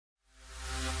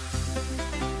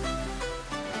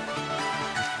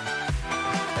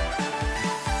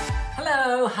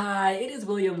hi, it is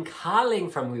William calling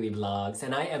from Wiwibloggs,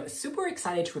 and I am super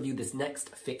excited to review this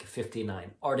next FIC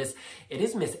 59 artist. It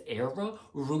is Miss Era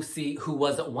Rusi, who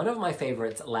was one of my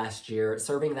favorites last year,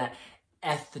 serving that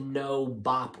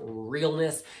ethno-bop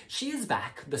realness. She is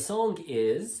back. The song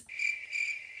is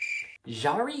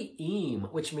Zjarri Im,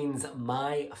 which means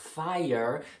my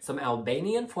fire, some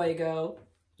Albanian fuego.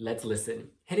 Let's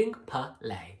listen. Hitting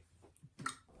play.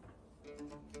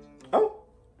 Oh.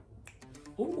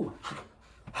 Ooh.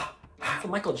 Some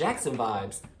Michael Jackson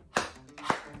vibes.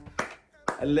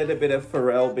 A little bit of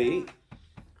Pharrell beat.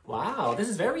 Wow, this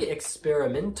is very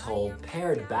experimental,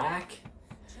 pared back.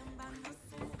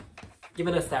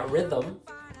 Giving us that rhythm.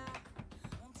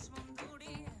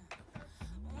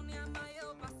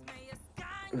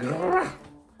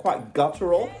 Quite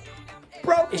guttural.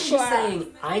 Broken Is she glass.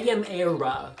 saying, I am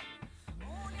Era?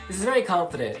 This is very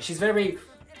confident. She's very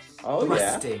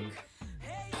thrusting.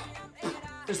 Yeah.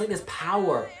 There's like this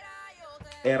power.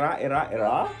 Era.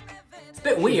 It's a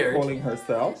bit weird. She's calling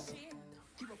herself.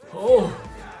 Oh.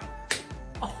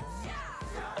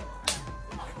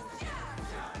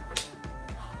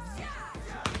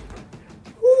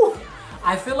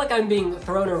 I feel like I'm being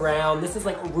thrown around. This is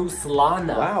like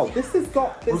Ruslana. Wow, this has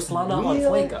got this Ruslana on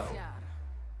Fuego.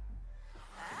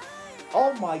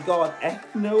 Oh my god,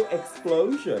 ethno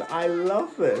explosion. I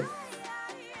love this.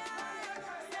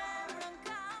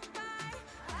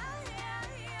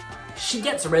 She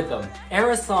gets rhythm.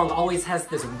 Era's song always has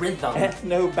this rhythm.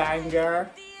 Ethno banger.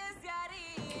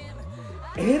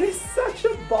 It is such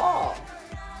a bop.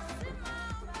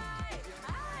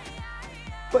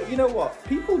 But you know what?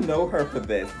 People know her for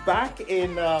this. Back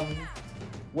in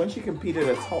when she competed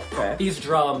at Top Fest. These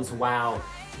drums, wow.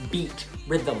 Beat,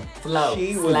 rhythm, flow,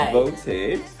 She was slay.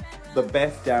 voted the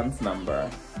best dance number.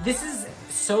 This is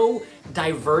so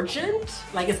divergent.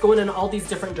 Like it's going in all these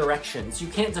different directions. You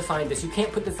can't define this. You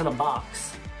can't put this in a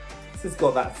box. This has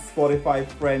got that Spotify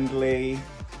friendly,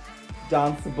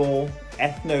 danceable,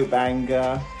 ethno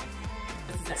banger.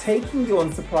 Taking you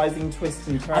on surprising twists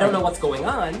and turns. I don't know what's going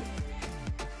on.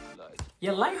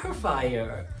 You light her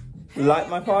fire. Light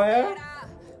my fire?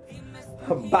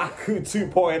 Baku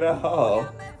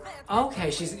 2.0.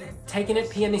 Okay, she's taking it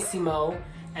pianissimo,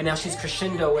 and now she's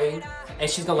crescendoing, and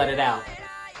she's gonna let it out.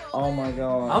 Oh my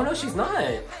god. Oh no, she's not.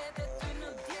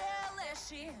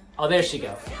 Oh, there she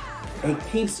goes. It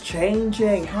keeps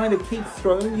changing, kind of keeps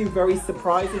throwing you very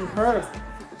surprising curves.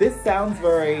 This sounds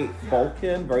very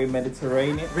Balkan, very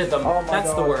Mediterranean. Rhythm, oh my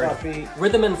that's god, the word. that beat.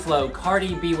 Rhythm and flow,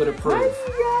 Cardi B would approve.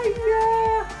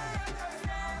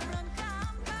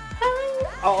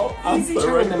 Oh, I'm easy to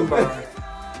sorry. remember.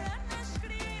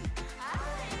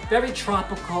 Very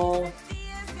tropical,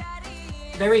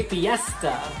 very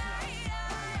fiesta,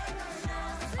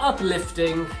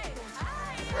 uplifting.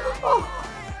 Oh.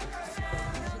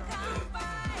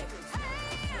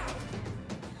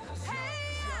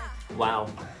 Wow.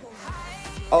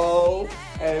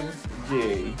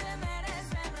 OMG.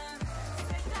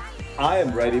 I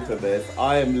am ready for this.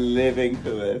 I am living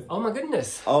for this. Oh my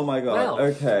goodness. Oh my god, Well,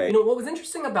 okay. You know, what was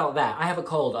interesting about that, I have a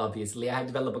cold, obviously. I have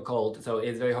developed a cold, so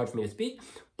it's very hard for me to speak.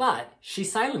 But she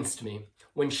silenced me.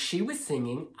 When she was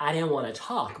singing, I didn't want to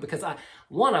talk because I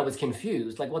was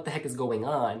confused. Like, what the heck is going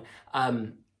on?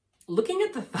 Looking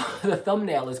at the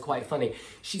thumbnail is quite funny.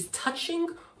 She's touching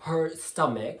her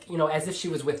stomach, you know, as if she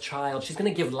was with child. She's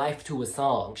going to give life to a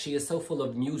song. She is so full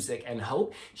of music and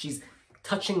hope. She's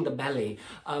touching the belly.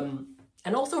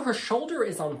 And also her shoulder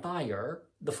is on fire.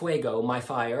 The fuego, my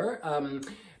fire.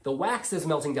 The wax is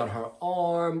melting down her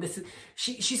arm.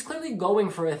 She's clearly going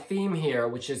for a theme here,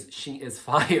 which is she is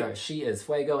fire, she is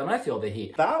fuego, and I feel the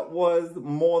heat. That was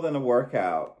more than a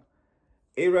workout.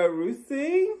 Era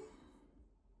Rusi,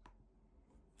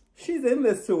 she's in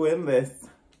this to win this.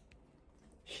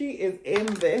 She is in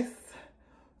this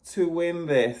to win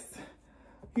this.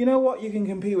 You know what? You can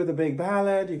compete with a big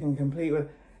ballad. You can compete with...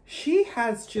 She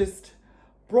has just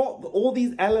brought all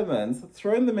these elements,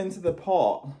 thrown them into the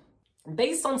pot.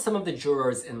 Based on some of the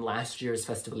jurors in last year's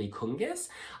Festivali Këngës,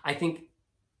 I think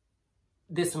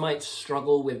this might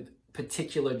struggle with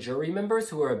particular jury members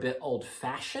who are a bit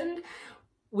old-fashioned,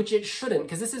 which it shouldn't,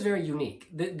 because this is very unique.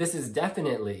 This is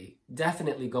definitely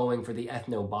going for the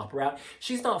ethno-bop route.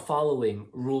 She's not following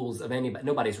rules of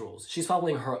nobody's rules. She's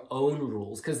following her own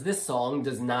rules, because this song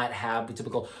does not have the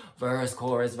typical verse,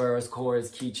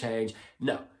 chorus, key change.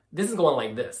 No, this is going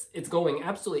like this. It's going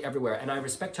absolutely everywhere, and I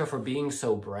respect her for being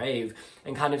so brave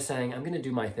and kind of saying, I'm gonna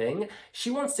do my thing. She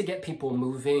wants to get people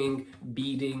moving,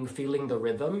 beating, feeling the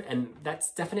rhythm, and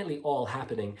that's definitely all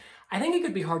happening. I think it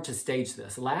could be hard to stage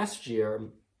this. Last year,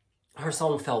 her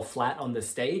song fell flat on the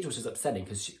stage, which is upsetting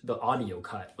because the audio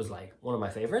cut was like one of my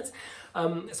favorites.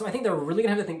 So I think they're really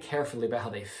gonna have to think carefully about how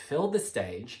they fill the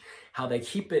stage, how they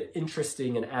keep it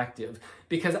interesting and active,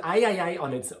 because Ay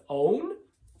on its own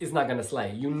is not gonna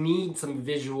slay. You need some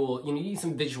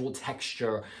visual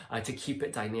texture to keep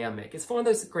it dynamic. It's one of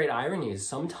those great ironies.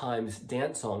 Sometimes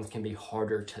dance songs can be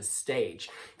harder to stage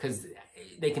because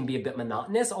they can be a bit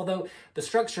monotonous, although the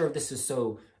structure of this is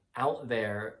so out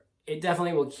there, it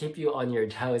definitely will keep you on your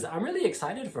toes. I'm really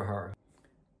excited for her.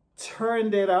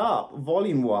 Turned it up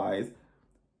volume-wise,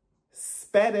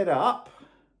 sped it up,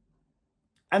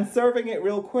 and serving it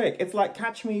real quick. It's like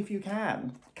Catch Me If You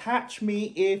Can. Catch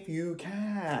Me If You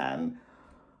Can.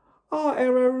 Oh,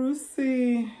 Era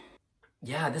Rusi.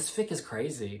 Yeah, this fic is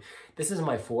crazy. This is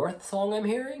my 4th song I'm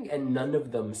hearing, and none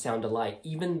of them sound alike.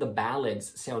 Even the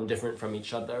ballads sound different from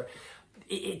each other.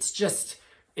 It's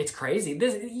crazy.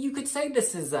 You could say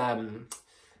this is,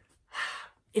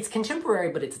 it's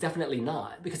contemporary, but it's definitely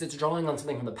not, because it's drawing on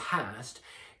something from the past.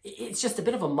 It's just a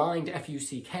bit of a mind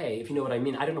F-U-C-K, if you know what I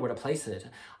mean. I don't know where to place it.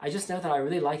 I just know that I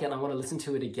really like it and I want to listen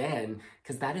to it again,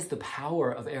 because that is the power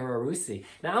of Era Rusi.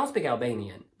 Now, I don't speak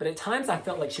Albanian, but at times I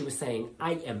felt like she was saying,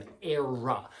 I am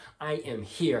Era, I am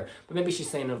here. But maybe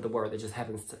she's saying another word that just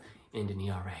happens to end in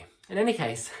E-R-A. In any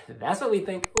case, that's what we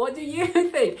think. What do you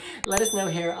think? Let us know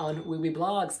here on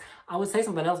Wiwibloggs. I would say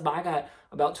something else, but I got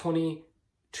about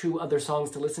 22 other songs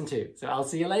to listen to. So I'll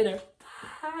see you later.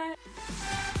 Bye.